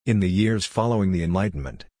In the years following the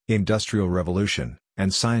Enlightenment, Industrial Revolution,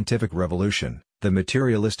 and Scientific Revolution, the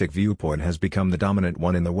materialistic viewpoint has become the dominant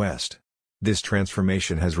one in the West. This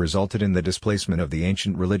transformation has resulted in the displacement of the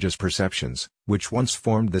ancient religious perceptions, which once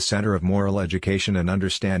formed the center of moral education and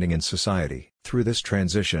understanding in society. Through this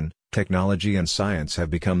transition, technology and science have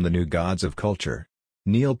become the new gods of culture.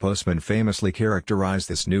 Neil Postman famously characterized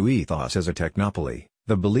this new ethos as a technopoly,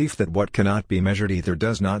 the belief that what cannot be measured either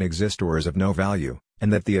does not exist or is of no value,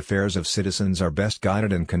 and that the affairs of citizens are best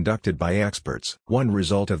guided and conducted by experts. One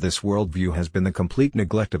result of this worldview has been the complete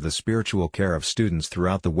neglect of the spiritual care of students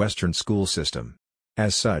throughout the Western school system.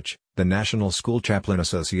 As such, the National School Chaplain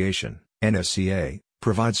Association, NSCA,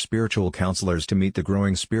 provides spiritual counselors to meet the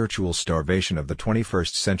growing spiritual starvation of the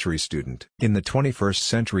 21st century student. In the 21st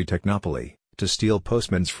century technopoly, to steal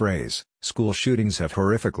Postman's phrase, school shootings have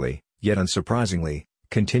horrifically, yet unsurprisingly,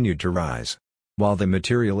 continued to rise. While the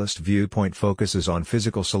materialist viewpoint focuses on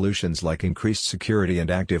physical solutions like increased security and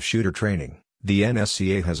active shooter training, the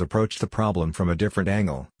NSCA has approached the problem from a different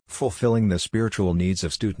angle, fulfilling the spiritual needs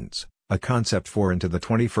of students, a concept foreign to the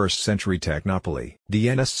 21st century technopoly. The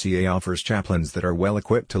NSCA offers chaplains that are well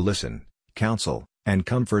equipped to listen, counsel, and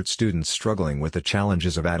comfort students struggling with the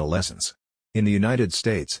challenges of adolescence. In the United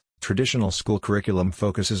States, traditional school curriculum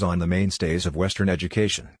focuses on the mainstays of Western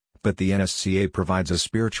education, but the NSCA provides a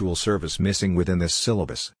spiritual service missing within this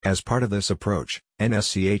syllabus. As part of this approach,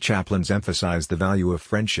 NSCA chaplains emphasize the value of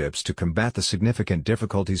friendships to combat the significant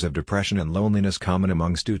difficulties of depression and loneliness common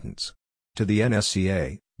among students. To the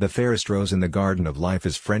NSCA, the fairest rose in the garden of life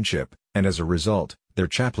is friendship, and as a result, their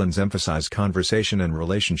chaplains emphasize conversation and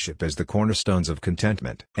relationship as the cornerstones of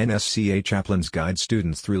contentment. NSCA chaplains guide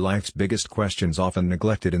students through life's biggest questions often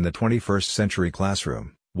neglected in the 21st century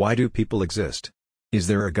classroom. Why do people exist? Is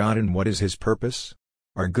there a God and what is his purpose?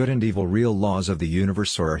 Are good and evil real laws of the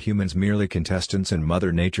universe, or are humans merely contestants in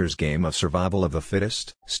Mother Nature's game of survival of the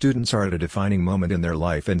fittest? Students are at a defining moment in their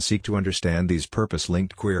life and seek to understand these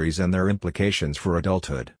purpose-linked queries and their implications for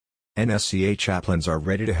adulthood. NSCA chaplains are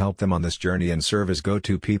ready to help them on this journey and serve as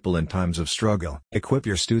go-to people in times of struggle. Equip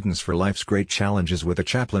your students for life's great challenges with a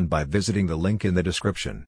chaplain by visiting the link in the description.